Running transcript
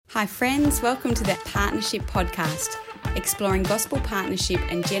Hi friends, welcome to the Partnership Podcast, exploring gospel partnership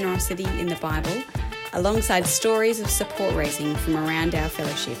and generosity in the Bible, alongside stories of support raising from around our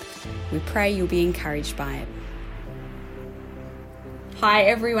fellowship. We pray you'll be encouraged by it. Hi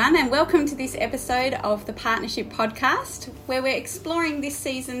everyone, and welcome to this episode of the Partnership Podcast, where we're exploring this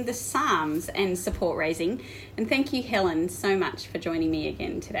season the Psalms and support raising. And thank you, Helen, so much for joining me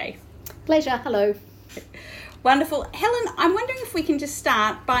again today. Pleasure. Hello. Wonderful. Helen, I'm wondering if we can just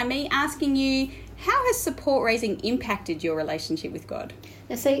start by me asking you, how has support raising impacted your relationship with God?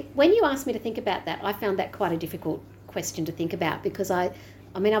 Now, see, when you asked me to think about that, I found that quite a difficult question to think about because I've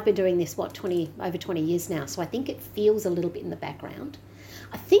been doing this, over 20 years now, so I think it feels a little bit in the background.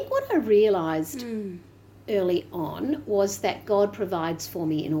 I think what I realised early on was that God provides for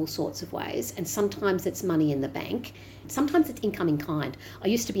me in all sorts of ways, and sometimes it's money in the bank, sometimes it's income in kind. I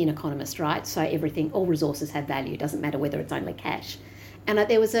used to be an economist, right? So all resources have value, doesn't matter whether it's only cash. And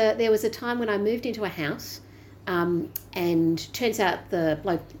there was a time when I moved into a house, and turns out the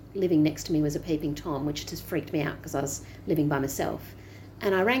bloke living next to me was a peeping Tom, which just freaked me out because I was living by myself.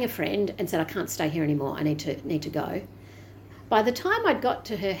 And I rang a friend and said, I can't stay here anymore, I need to go. By the time I'd got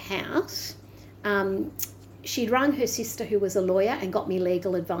to her house, she'd rung her sister who was a lawyer and got me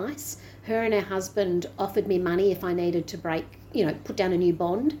legal advice. Her and her husband offered me money if I needed to put down a new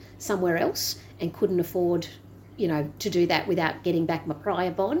bond somewhere else and couldn't afford, to do that without getting back my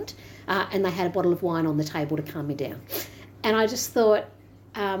prior bond. And they had a bottle of wine on the table to calm me down. And I just thought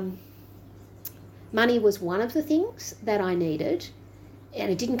money was one of the things that I needed.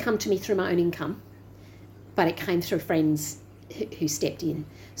 And it didn't come to me through my own income, but it came through friends who stepped in.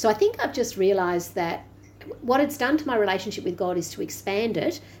 So I think I've just realised that what it's done to my relationship with God is to expand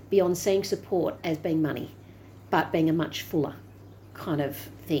it beyond seeing support as being money, but being a much fuller kind of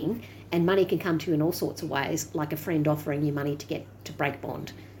thing. And money can come to you in all sorts of ways, like a friend offering you money to break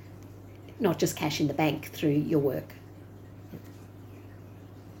bond, not just cash in the bank through your work.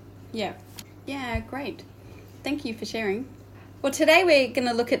 Yeah, great. Thank you for sharing. Well, today we're going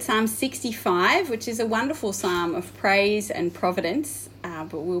to look at Psalm 65, which is a wonderful psalm of praise and providence,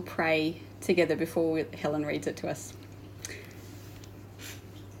 but we'll pray together before Helen reads it to us.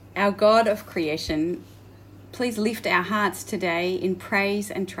 Our God of creation, please lift our hearts today in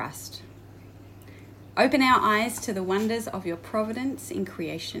praise and trust. Open our eyes to the wonders of your providence in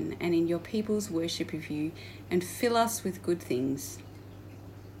creation and in your people's worship of you, and fill us with good things.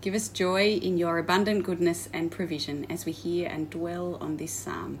 Give us joy in your abundant goodness and provision as we hear and dwell on this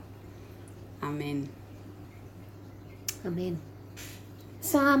psalm. Amen. Amen.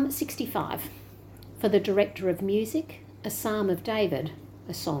 Psalm 65. For the director of music, a psalm of David,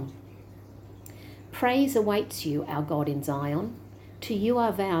 a song. Praise awaits you, our God in Zion. To you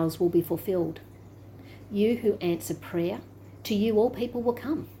our vows will be fulfilled. You who answer prayer, to you all people will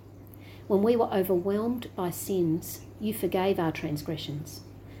come. When we were overwhelmed by sins, you forgave our transgressions.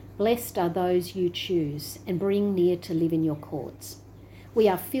 Blessed are those you choose and bring near to live in your courts. We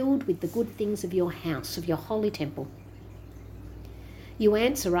are filled with the good things of your house, of your holy temple. You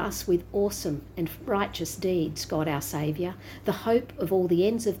answer us with awesome and righteous deeds, God our Saviour, the hope of all the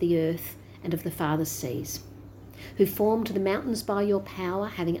ends of the earth and of the farthest seas, who formed the mountains by your power,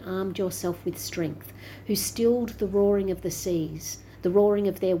 having armed yourself with strength, who stilled the roaring of the seas, the roaring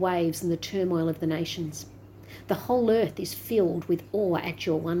of their waves and the turmoil of the nations. The whole earth is filled with awe at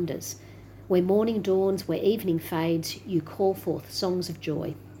your wonders. Where morning dawns, where evening fades, you call forth songs of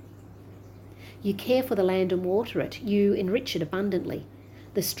joy. You care for the land and water it. You enrich it abundantly.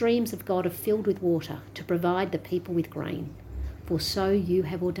 The streams of God are filled with water to provide the people with grain, for so you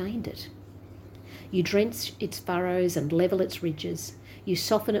have ordained it. You drench its furrows and level its ridges. You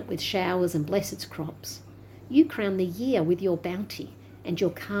soften it with showers and bless its crops. You crown the year with your bounty, and your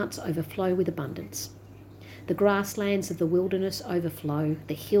carts overflow with abundance. The grasslands of the wilderness overflow,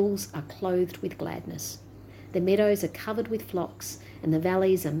 the hills are clothed with gladness. The meadows are covered with flocks, and the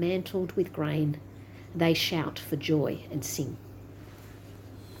valleys are mantled with grain. They shout for joy and sing.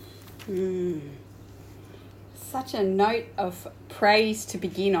 Such a note of praise to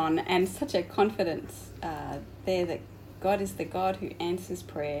begin on, and such a confidence there that God is the God who answers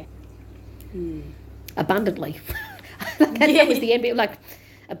prayer. Abundantly. That was the end,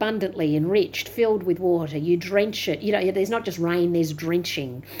 abundantly enriched, filled with water. You drench it. There's not just rain, there's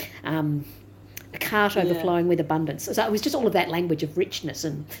drenching. A cart overflowing with abundance. So it was just all of that language of richness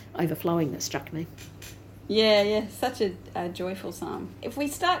and overflowing that struck me. Yeah, such a joyful psalm. If we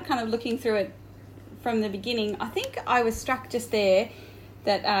start kind of looking through it from the beginning, I think I was struck just there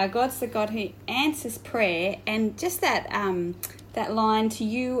that God's the God who answers prayer, and just that that line, to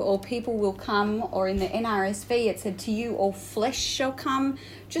you all people will come, or in the NRSV it said, to you all flesh shall come,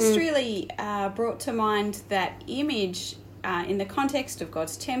 just really brought to mind that image in the context of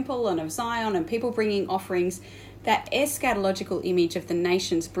God's temple and of Zion and people bringing offerings, that eschatological image of the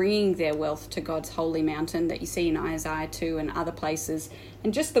nations bringing their wealth to God's holy mountain that you see in Isaiah 2 and other places,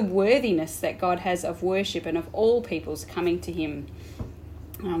 and just the worthiness that God has of worship and of all peoples coming to him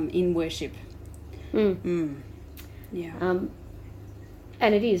in worship. Yeah.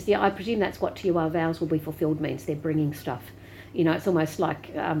 And it is, I presume that's what to you our vows will be fulfilled means. They're bringing stuff. It's almost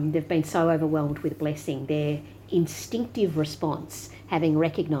like they've been so overwhelmed with blessing, their instinctive response, having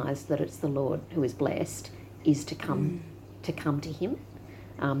recognised that it's the Lord who is blessed, is to come to him.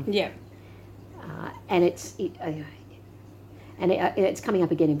 And it's coming up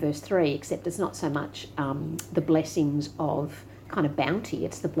again in verse 3, except it's not so much the blessings of kind of bounty,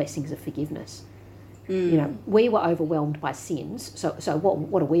 it's the blessings of forgiveness. We were overwhelmed by sins. So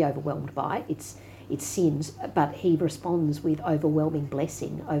what are we overwhelmed by? It's sins, but he responds with overwhelming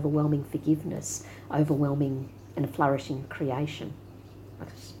blessing, overwhelming forgiveness, overwhelming and flourishing creation.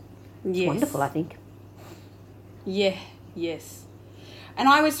 It's wonderful, I think. Yeah, yes. And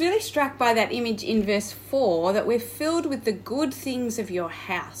I was really struck by that image in verse 4, that we're filled with the good things of your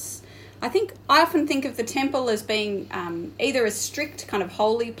house. I often think of the temple as being either a strict kind of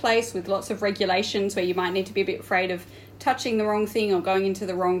holy place with lots of regulations where you might need to be a bit afraid of touching the wrong thing or going into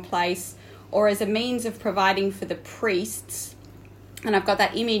the wrong place, or as a means of providing for the priests. And I've got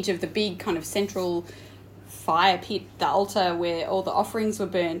that image of the big kind of central fire pit, the altar where all the offerings were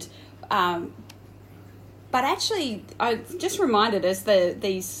burnt. But actually, I just reminded as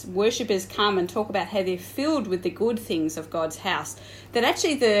these worshippers come and talk about how they're filled with the good things of God's house, that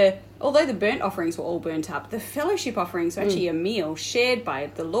actually although the burnt offerings were all burnt up, the fellowship offerings were actually a meal shared by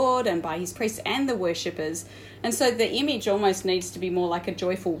the Lord and by his priests and the worshippers. And so the image almost needs to be more like a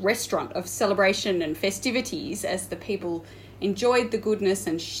joyful restaurant of celebration and festivities as the people enjoyed the goodness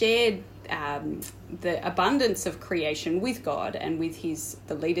and shared the abundance of creation with God and with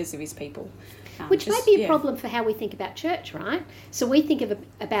the leaders of his people. Which may be a problem for how we think about church, right? So we think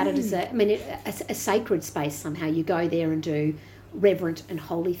about it as a sacred space somehow. You go there and do reverent and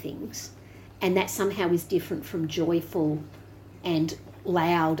holy things, and that somehow is different from joyful and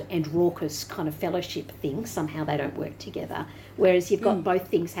loud and raucous kind of fellowship things. Somehow they don't work together. Whereas you've got both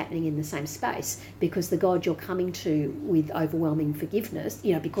things happening in the same space, because the God you're coming to with overwhelming forgiveness,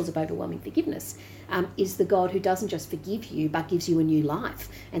 because of overwhelming forgiveness, is the God who doesn't just forgive you but gives you a new life,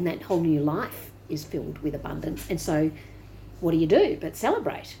 and that whole new life is filled with abundance. And so what do you do but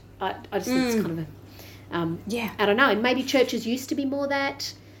celebrate? I just think it's kind of I don't know, and maybe churches used to be more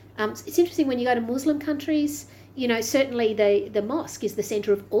that. It's interesting when you go to Muslim countries, certainly the mosque is the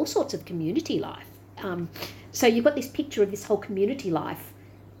centre of all sorts of community life. So you've got this picture of this whole community life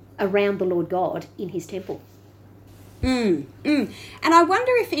around the Lord God in his temple. And I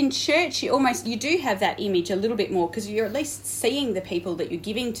wonder if in church you do have that image a little bit more, because you're at least seeing the people that you're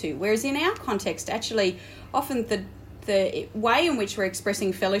giving to, whereas in our context, actually, often the way in which we're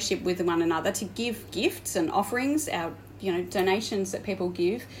expressing fellowship with one another, to give gifts and offerings, our donations that people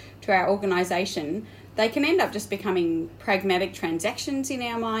give to our organisation, they can end up just becoming pragmatic transactions in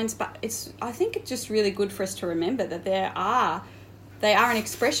our minds. But I think it's just really good for us to remember that they are an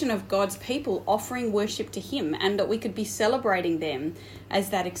expression of God's people offering worship to him, and that we could be celebrating them as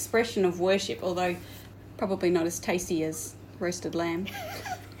that expression of worship, although probably not as tasty as roasted lamb.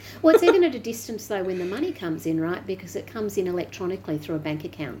 Well, it's even at a distance, though, when the money comes in, right? Because it comes in electronically through a bank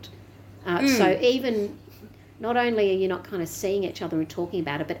account. So even, not only are you not kind of seeing each other and talking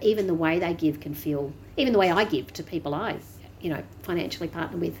about it, but even the way they give can feel, even the way I give to people I, financially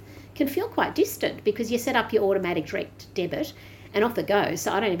partner with, can feel quite distant, because you set up your automatic direct debit and off it goes.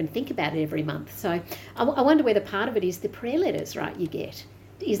 So I don't even think about it every month. So I wonder whether part of it is the prayer letters, right, you get.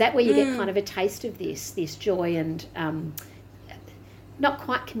 Is that where you get kind of a taste of this joy and not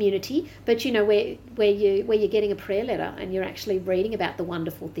quite community, but where you're getting a prayer letter and you're actually reading about the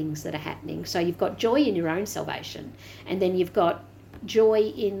wonderful things that are happening. So you've got joy in your own salvation, and then you've got joy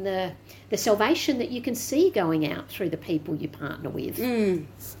in the salvation that you can see going out through the people you partner with.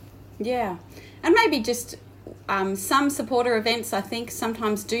 Yeah, and maybe just some supporter events, I think,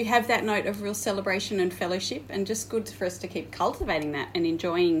 sometimes do have that note of real celebration and fellowship, and just good for us to keep cultivating that and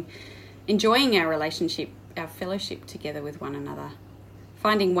enjoying our relationship, our fellowship together with one another.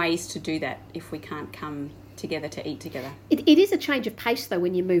 Finding ways to do that if we can't come together to eat together. It is a change of pace, though,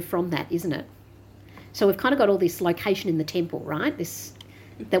 when you move from that, isn't it? So we've kind of got all this location in the temple, right? This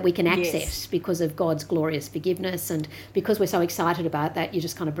that we can access Yes. because of God's glorious forgiveness. And because we're so excited about that, you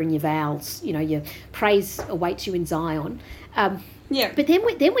just kind of bring your vows, your praise awaits you in Zion. Yeah. But then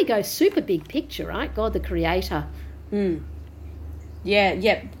we go super big picture, right? God the Creator.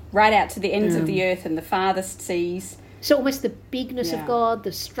 Yeah. Right out to the ends of the earth and the farthest seas. So almost the bigness Yeah. of God,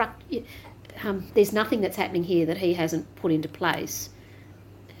 there's nothing that's happening here that he hasn't put into place.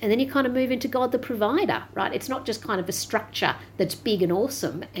 And then you kind of move into God the Provider, right? It's not just kind of a structure that's big and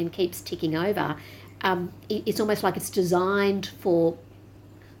awesome and keeps ticking over. It's almost like it's designed for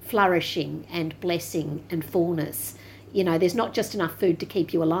flourishing and blessing and fullness. There's not just enough food to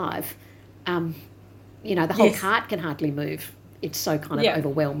keep you alive. The whole Yes. cart can hardly move. It's so kind of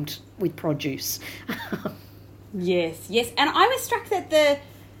overwhelmed with produce. Yes. And I was struck that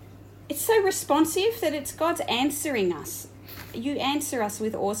it's so responsive that it's God's answering us. You answer us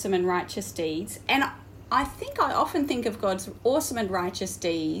with awesome and righteous deeds. And I often think of God's awesome and righteous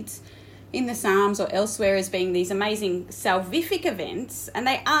deeds in the Psalms or elsewhere as being these amazing salvific events, and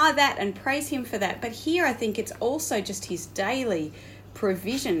they are that, and praise him for that. But here I think it's also just his daily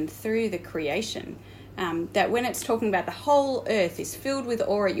provision through the creation. That when it's talking about the whole earth is filled with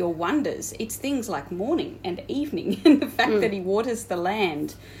awe at your wonders, it's things like morning and evening, and the fact that he waters the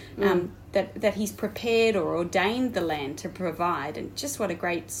land, that he's prepared or ordained the land to provide, and just what a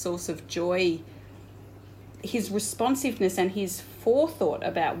great source of joy his responsiveness and his forethought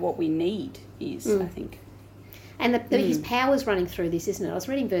about what we need is, I think. And his power's running through this, isn't it? I was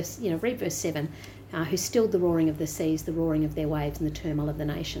reading read verse 7, who stilled the roaring of the seas, the roaring of their waves, and the turmoil of the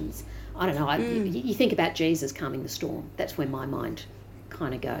nations. I don't know, you think about Jesus calming the storm. That's where my mind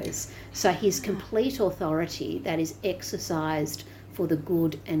kind of goes. So his complete authority that is exercised for the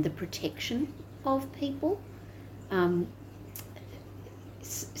good and the protection of people.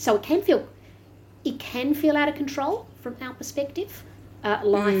 So it can feel out of control from our perspective.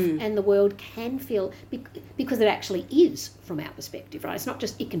 Life and the world can feel, because it actually is from our perspective, right? It's not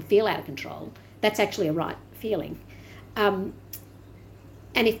just it can feel out of control. That's actually a right feeling.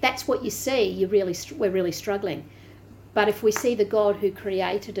 And if that's what you see, we're really struggling. But if we see the God who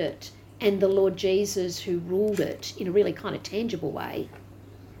created it and the Lord Jesus who ruled it in a really kind of tangible way,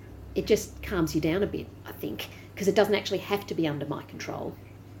 it just calms you down a bit, I think, because it doesn't actually have to be under my control,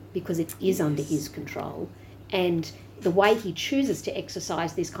 because it is under his control. And the way he chooses to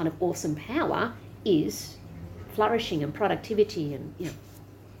exercise this kind of awesome power is flourishing and productivity and,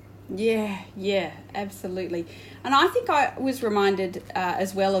 Yeah, absolutely. And I think I was reminded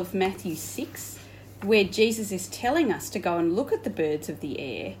as well of Matthew 6, where Jesus is telling us to go and look at the birds of the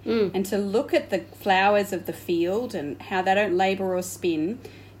air and to look at the flowers of the field and how they don't labour or spin.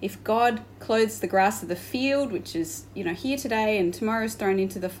 If God clothes the grass of the field, which is, here today and tomorrow is thrown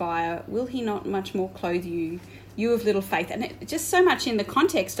into the fire, will he not much more clothe you, you of little faith? And just so much in the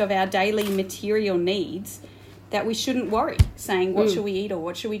context of our daily material needs that we shouldn't worry, saying, what shall we eat, or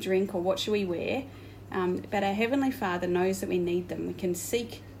what shall we drink, or what shall we wear? But our Heavenly Father knows that we need them. We can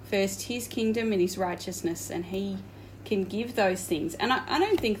seek first his kingdom and his righteousness, and he can give those things. And I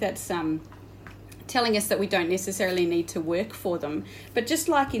don't think that's telling us that we don't necessarily need to work for them. But just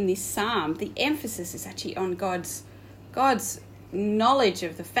like in this psalm, the emphasis is actually on God's knowledge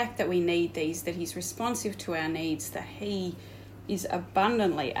of the fact that we need these, that he's responsive to our needs, that he is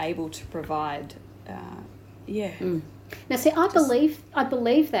abundantly able to provide. Now, see, I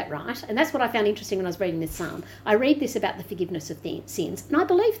believe that, right? And that's what I found interesting when I was reading this psalm. I read this about the forgiveness of sins, and I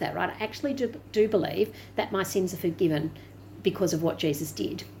believe that, right? I actually do believe that my sins are forgiven because of what Jesus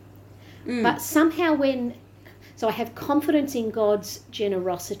did. But somehow so I have confidence in God's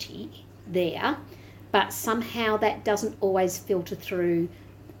generosity there, but somehow that doesn't always filter through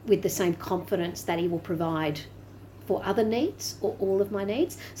with the same confidence that he will provide for other needs or all of my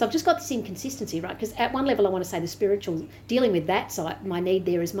needs. So I've just got this inconsistency, right? Because at one level I want to say the spiritual, dealing with that side, my need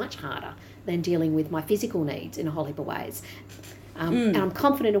there is much harder than dealing with my physical needs in a whole heap of ways. And I'm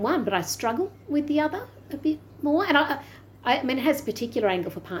confident in one, but I struggle with the other a bit more. And I mean, it has a particular angle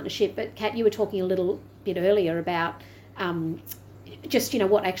for partnership, but Kat, you were talking a little bit earlier about just,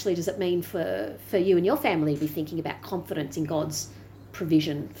 what actually does it mean for you and your family to be thinking about confidence in God's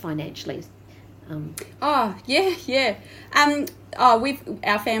provision financially? Our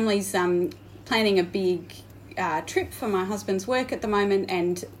family's planning a big trip for my husband's work at the moment,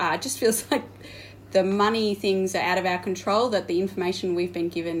 and it just feels like the money things are out of our control, that the information we've been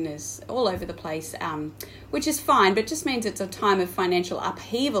given is all over the place, which is fine, but just means it's a time of financial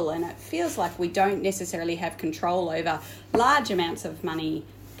upheaval, and it feels like we don't necessarily have control over large amounts of money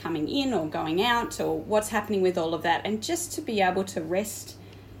coming in or going out, or what's happening with all of that. And just to be able to rest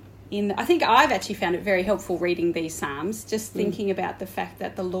I think I've actually found it very helpful reading these Psalms, just thinking about the fact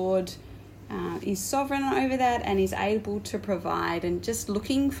that the Lord is sovereign over that and is able to provide, and just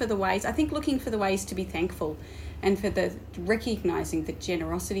looking for the ways to be thankful, and for the recognising the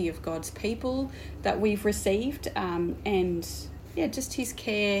generosity of God's people that we've received, and just his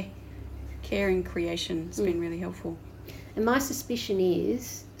care in creation has been really helpful. And my suspicion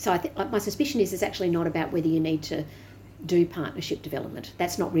is, it's actually not about whether you need to do partnership development.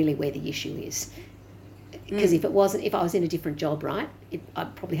 That's not really where the issue is. Because if I was in a different job, right,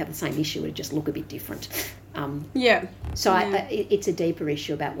 I'd probably have the same issue. It'd just look a bit different. It's a deeper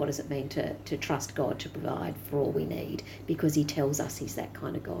issue about what does it mean to trust God to provide for all we need, because he tells us he's that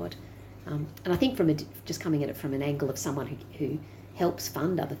kind of God. And I think just coming at it from an angle of someone who helps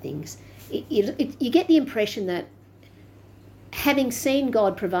fund other things, you get the impression that having seen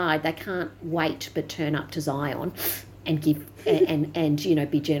God provide, they can't wait but turn up to Zion and give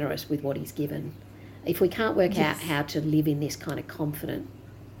and be generous with what he's given. If we can't work out how to live in this kind of confident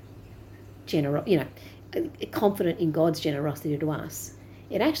in God's generosity to us,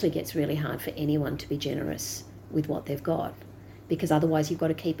 it actually gets really hard for anyone to be generous with what they've got, because otherwise you've got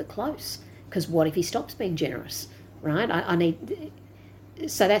to keep it close. Because what if he stops being generous, right?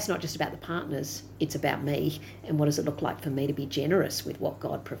 So that's not just about the partners, it's about me, and what does it look like for me to be generous with what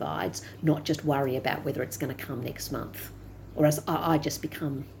God provides, not just worry about whether it's going to come next month, or else I just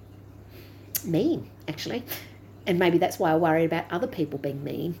become mean, actually. And maybe that's why I worry about other people being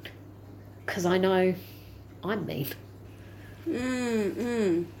mean, because I know I'm mean.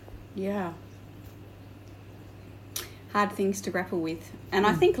 Yeah. Hard things to grapple with. And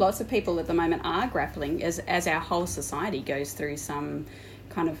I think lots of people at the moment are grappling as our whole society goes through some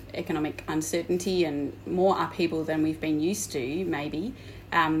kind of economic uncertainty and more upheaval than we've been used to, maybe.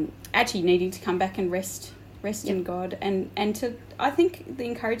 Actually needing to come back and rest in God, and to, I think the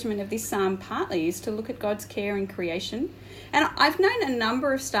encouragement of this psalm partly is to look at God's care in creation. And I've known a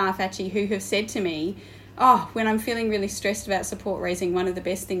number of staff actually who have said to me, when I'm feeling really stressed about support raising, one of the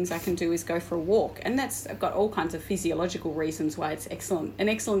best things I can do is go for a walk. And I've got all kinds of physiological reasons why it's an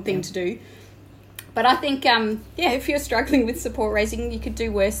excellent thing to do. But I think, if you're struggling with support raising, you could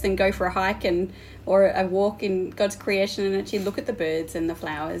do worse than go for a hike or a walk in God's creation and actually look at the birds and the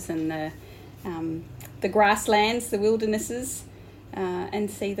flowers and the grasslands, the wildernesses,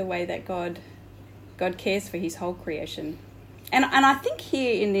 and see the way that God cares for his whole creation. And I think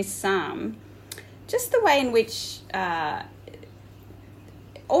here in this psalm, just the way in which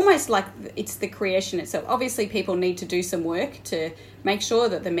almost like it's the creation itself. Obviously, people need to do some work to make sure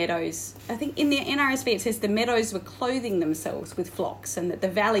that the meadows, I think in the NRSV it says the meadows were clothing themselves with flocks and that the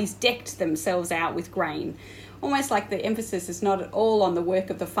valleys decked themselves out with grain. Almost like the emphasis is not at all on the work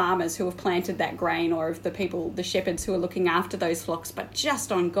of the farmers who have planted that grain or of the shepherds who are looking after those flocks, but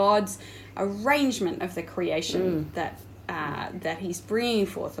just on God's arrangement of the creation that he's bringing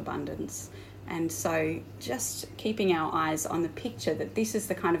forth abundance. And so just keeping our eyes on the picture that this is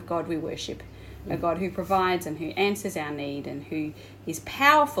the kind of God we worship, a God who provides and who answers our need and who is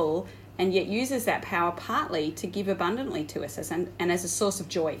powerful and yet uses that power partly to give abundantly to us and as a source of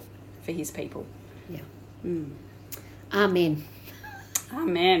joy for his people. Yeah. Amen.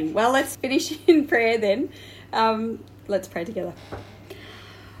 Amen. Well, let's finish in prayer then. Let's pray together.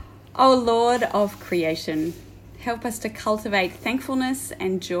 O Lord of creation, help us to cultivate thankfulness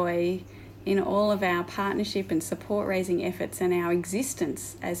and joy in all of our partnership and support raising efforts and our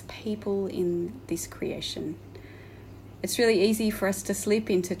existence as people in this creation. It's really easy for us to slip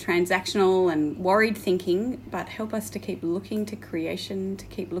into transactional and worried thinking, but help us to keep looking to creation, to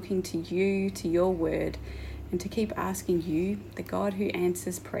keep looking to you, to your word, and to keep asking you, the God who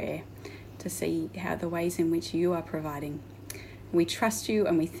answers prayer, to see how the ways in which you are providing. We trust you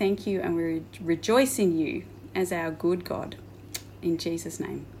and we thank you and we rejoice in you as our good God. In Jesus'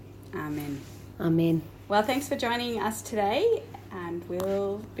 name. Amen. Amen. Well, thanks for joining us today, and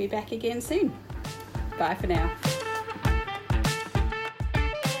we'll be back again soon. Bye for now.